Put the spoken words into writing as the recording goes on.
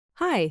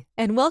Hi,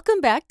 and welcome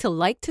back to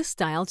Like to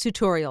Style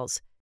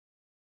Tutorials.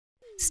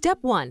 Step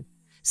 1.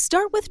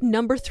 Start with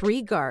number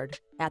 3 guard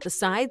at the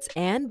sides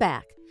and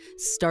back.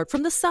 Start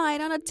from the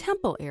side on a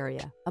temple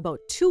area, about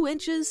 2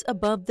 inches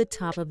above the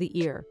top of the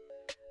ear,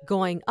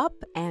 going up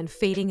and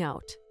fading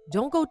out.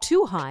 Don't go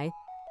too high.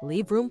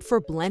 Leave room for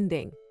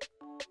blending.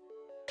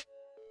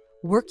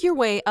 Work your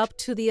way up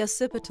to the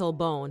occipital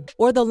bone,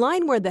 or the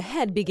line where the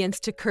head begins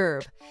to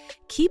curve.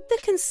 Keep the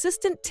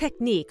consistent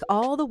technique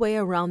all the way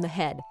around the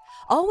head.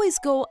 Always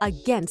go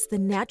against the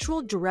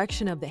natural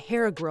direction of the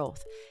hair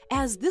growth,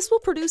 as this will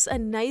produce a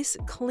nice,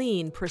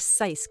 clean,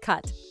 precise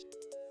cut.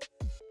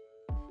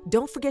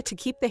 Don't forget to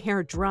keep the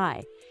hair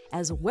dry,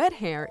 as wet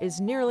hair is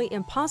nearly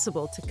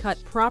impossible to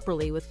cut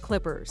properly with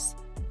clippers.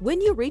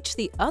 When you reach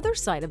the other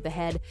side of the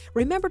head,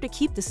 remember to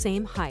keep the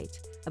same height,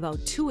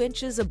 about 2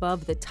 inches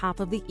above the top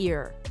of the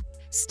ear.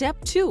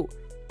 Step 2.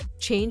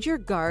 Change your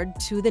guard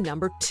to the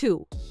number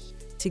 2.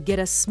 To get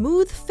a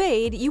smooth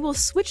fade, you will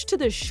switch to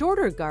the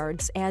shorter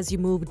guards as you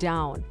move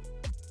down.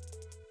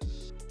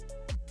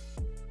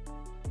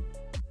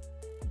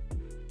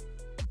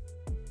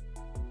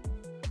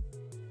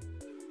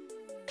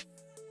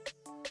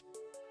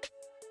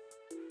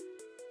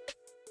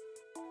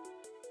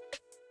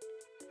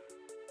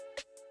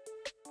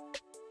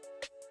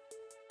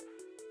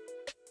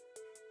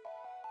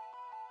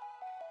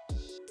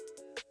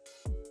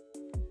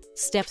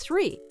 Step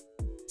 3.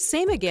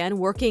 Same again,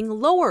 working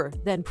lower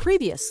than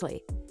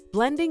previously,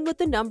 blending with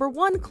the number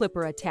 1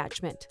 clipper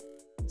attachment,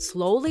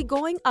 slowly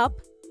going up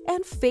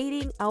and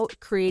fading out,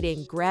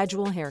 creating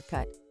gradual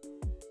haircut.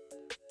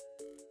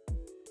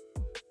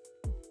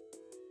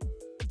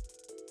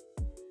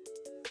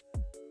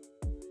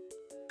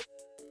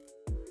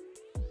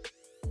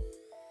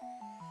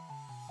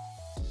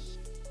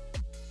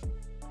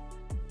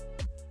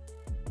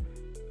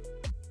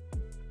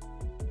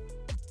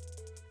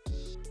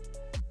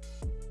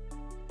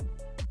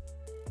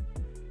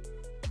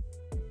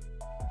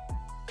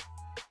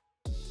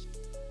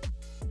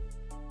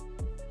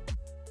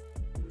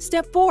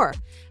 Step 4.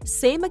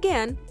 Same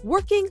again,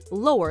 working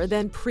lower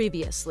than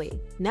previously.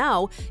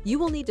 Now, you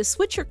will need to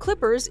switch your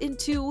clippers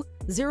into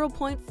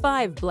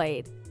 0.5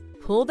 blade.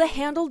 Pull the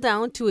handle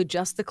down to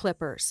adjust the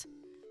clippers.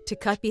 To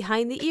cut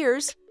behind the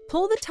ears,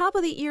 pull the top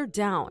of the ear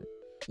down.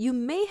 You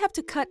may have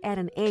to cut at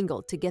an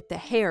angle to get the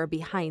hair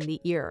behind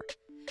the ear.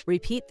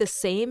 Repeat the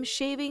same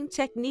shaving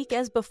technique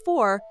as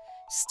before,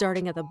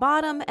 starting at the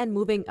bottom and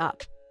moving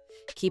up.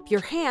 Keep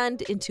your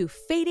hand into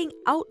fading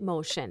out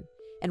motion,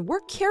 and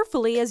work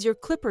carefully as your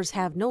clippers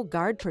have no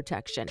guard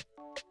protection.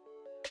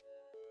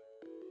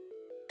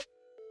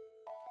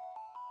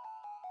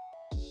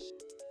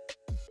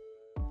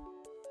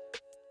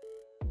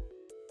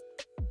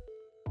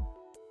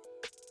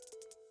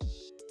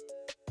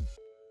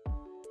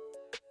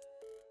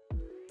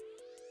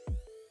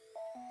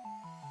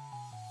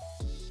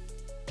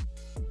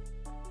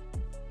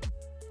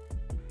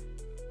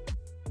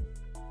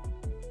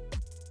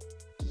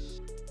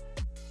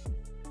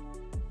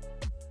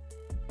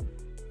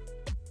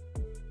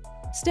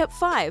 Step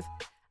 5.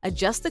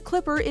 Adjust the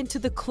clipper into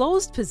the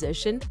closed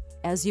position,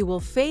 as you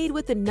will fade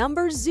with the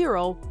number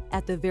 0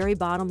 at the very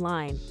bottom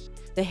line.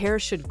 The hair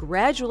should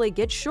gradually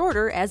get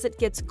shorter as it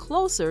gets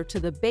closer to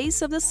the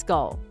base of the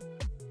skull.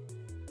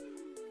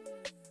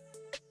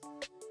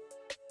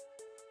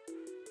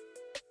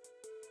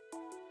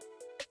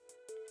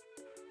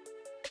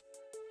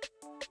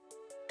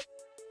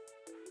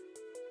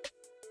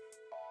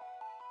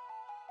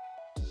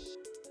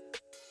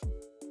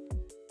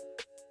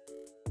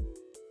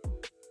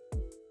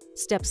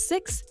 Step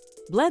 6.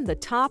 Blend the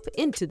top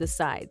into the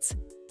sides.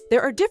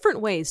 There are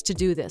different ways to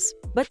do this,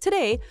 but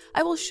today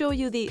I will show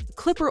you the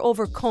clipper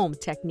over comb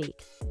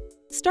technique.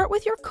 Start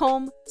with your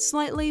comb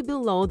slightly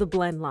below the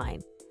blend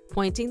line,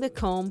 pointing the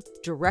comb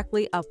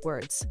directly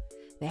upwards.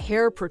 The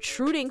hair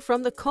protruding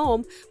from the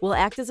comb will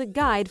act as a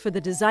guide for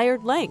the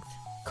desired length.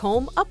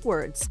 Comb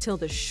upwards till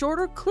the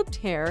shorter clipped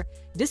hair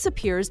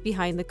disappears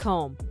behind the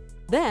comb.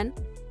 Then,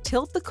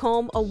 tilt the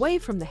comb away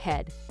from the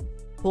head.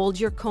 Hold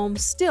your comb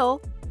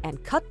still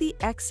and cut the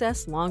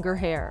excess longer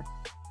hair.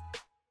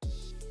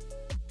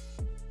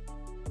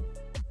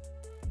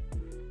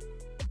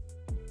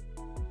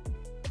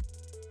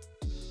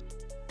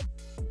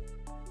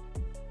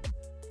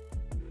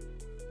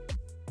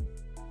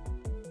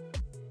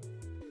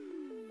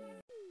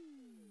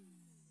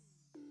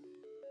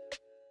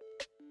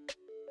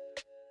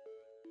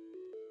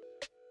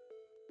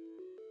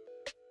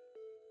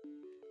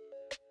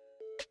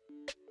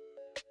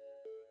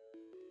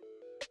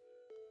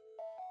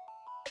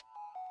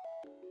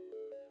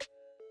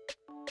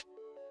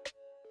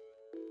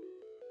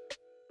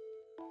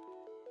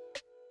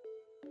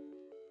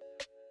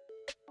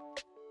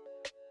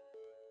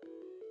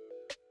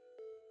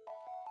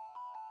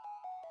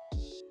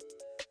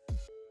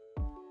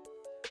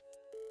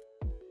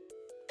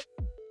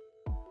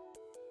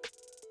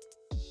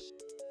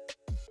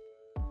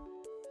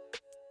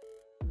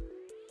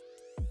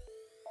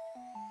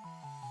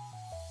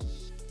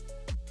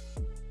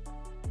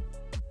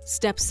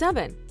 Step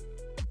 7.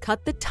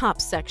 cut the top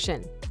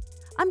section.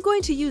 I'm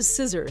going to use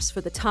scissors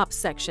for the top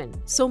section,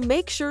 so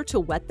make sure to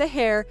wet the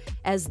hair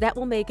as that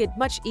will make it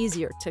much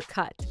easier to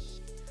cut.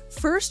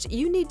 First,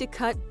 you need to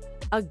cut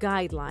a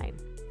guideline.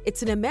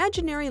 It's an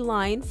imaginary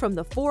line from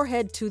the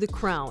forehead to the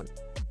crown,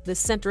 the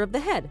center of the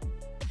head.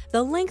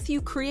 The length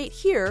you create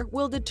here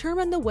will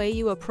determine the way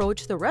you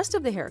approach the rest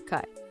of the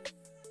haircut.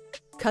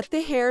 Cut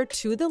the hair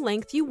to the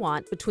length you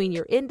want between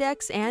your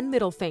index and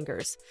middle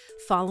fingers,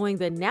 following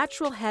the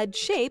natural head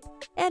shape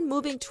and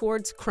moving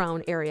towards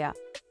crown area,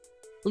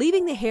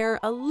 leaving the hair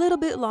a little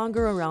bit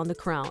longer around the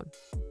crown.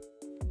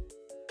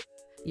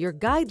 Your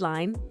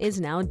guideline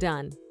is now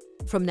done.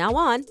 From now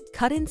on,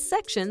 cut in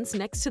sections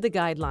next to the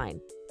guideline,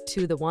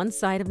 to the one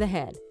side of the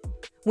head.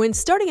 When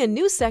starting a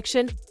new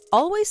section,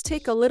 always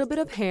take a little bit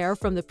of hair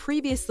from the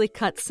previously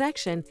cut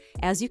section,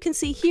 as you can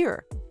see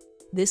here.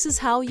 This is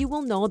how you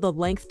will know the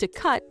length to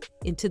cut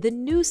into the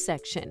new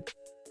section.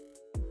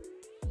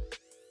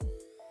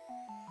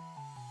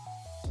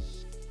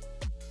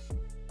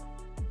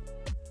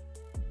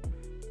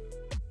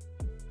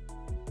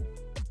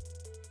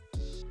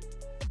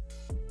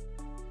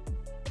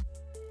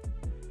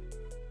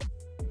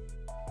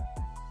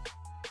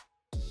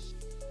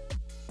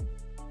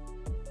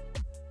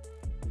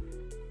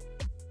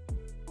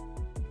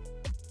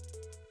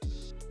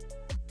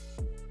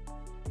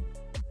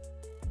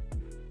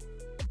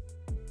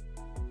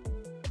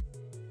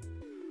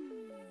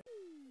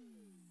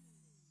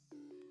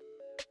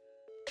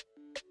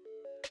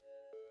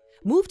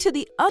 Move to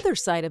the other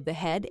side of the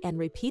head and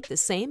repeat the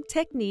same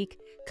technique,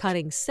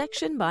 cutting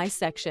section by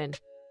section.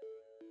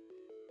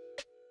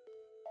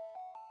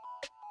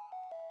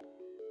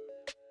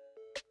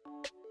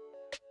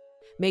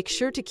 Make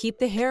sure to keep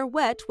the hair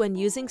wet when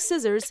using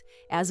scissors,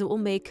 as it will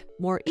make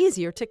more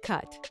easier to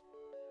cut.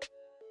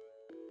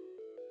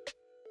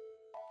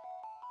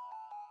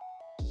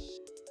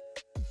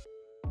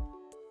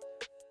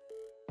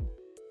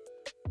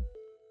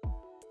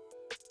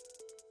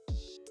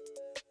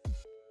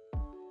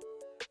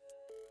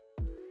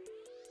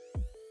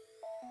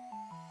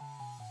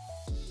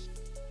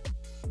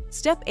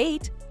 Step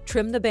 8.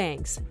 Trim the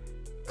bangs.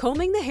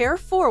 Combing the hair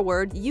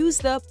forward, use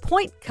the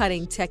point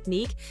cutting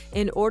technique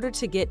in order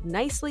to get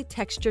nicely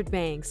textured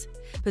bangs,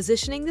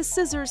 positioning the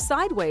scissors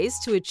sideways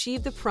to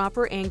achieve the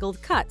proper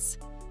angled cuts.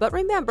 But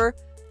remember,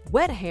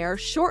 wet hair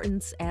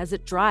shortens as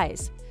it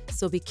dries,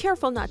 so be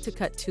careful not to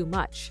cut too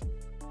much.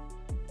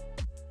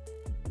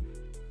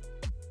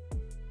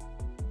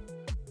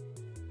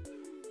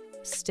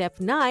 Step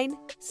 9.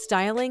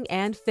 Styling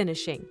and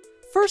finishing.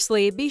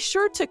 Firstly, be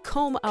sure to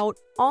comb out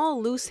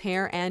all loose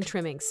hair and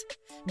trimmings.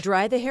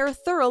 Dry the hair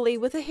thoroughly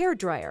with a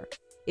hairdryer.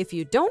 If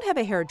you don't have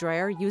a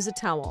hairdryer, use a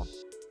towel.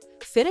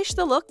 Finish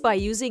the look by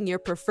using your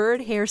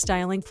preferred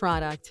hairstyling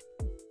product.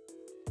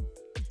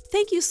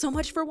 Thank you so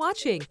much for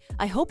watching.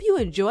 I hope you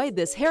enjoyed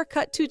this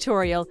haircut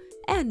tutorial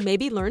and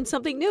maybe learned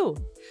something new.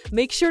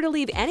 Make sure to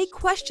leave any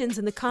questions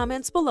in the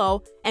comments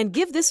below and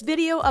give this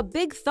video a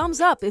big thumbs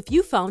up if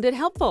you found it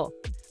helpful.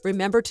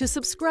 Remember to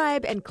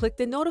subscribe and click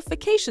the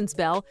notifications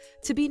bell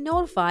to be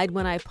notified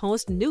when I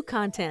post new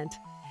content.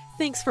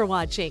 Thanks for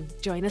watching.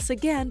 Join us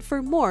again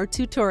for more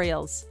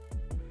tutorials.